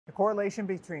Correlation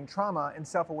between trauma and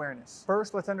self-awareness.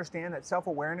 First, let's understand that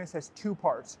self-awareness has two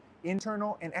parts: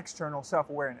 internal and external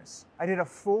self-awareness. I did a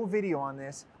full video on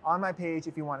this on my page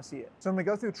if you want to see it. So when we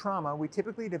go through trauma, we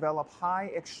typically develop high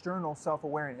external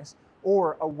self-awareness,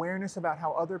 or awareness about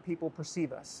how other people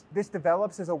perceive us. This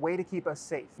develops as a way to keep us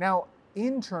safe. Now,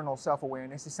 internal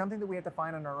self-awareness is something that we have to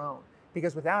find on our own,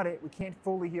 because without it, we can't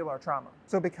fully heal our trauma.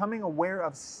 So becoming aware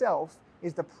of self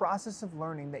is the process of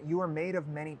learning that you are made of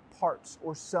many parts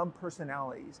or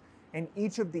sub-personalities, and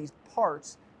each of these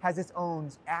parts has its own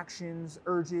actions,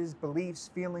 urges,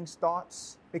 beliefs, feelings,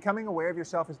 thoughts. Becoming aware of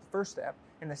yourself is the first step,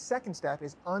 and the second step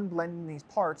is unblending these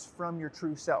parts from your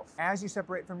true self. As you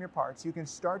separate from your parts, you can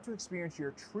start to experience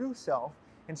your true self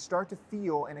and start to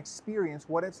feel and experience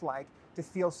what it's like to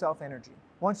feel self-energy.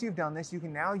 Once you've done this, you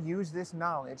can now use this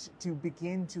knowledge to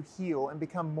begin to heal and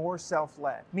become more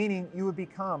self-led, meaning you would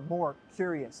become more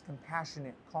curious,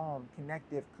 compassionate, calm,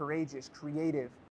 connective, courageous, creative,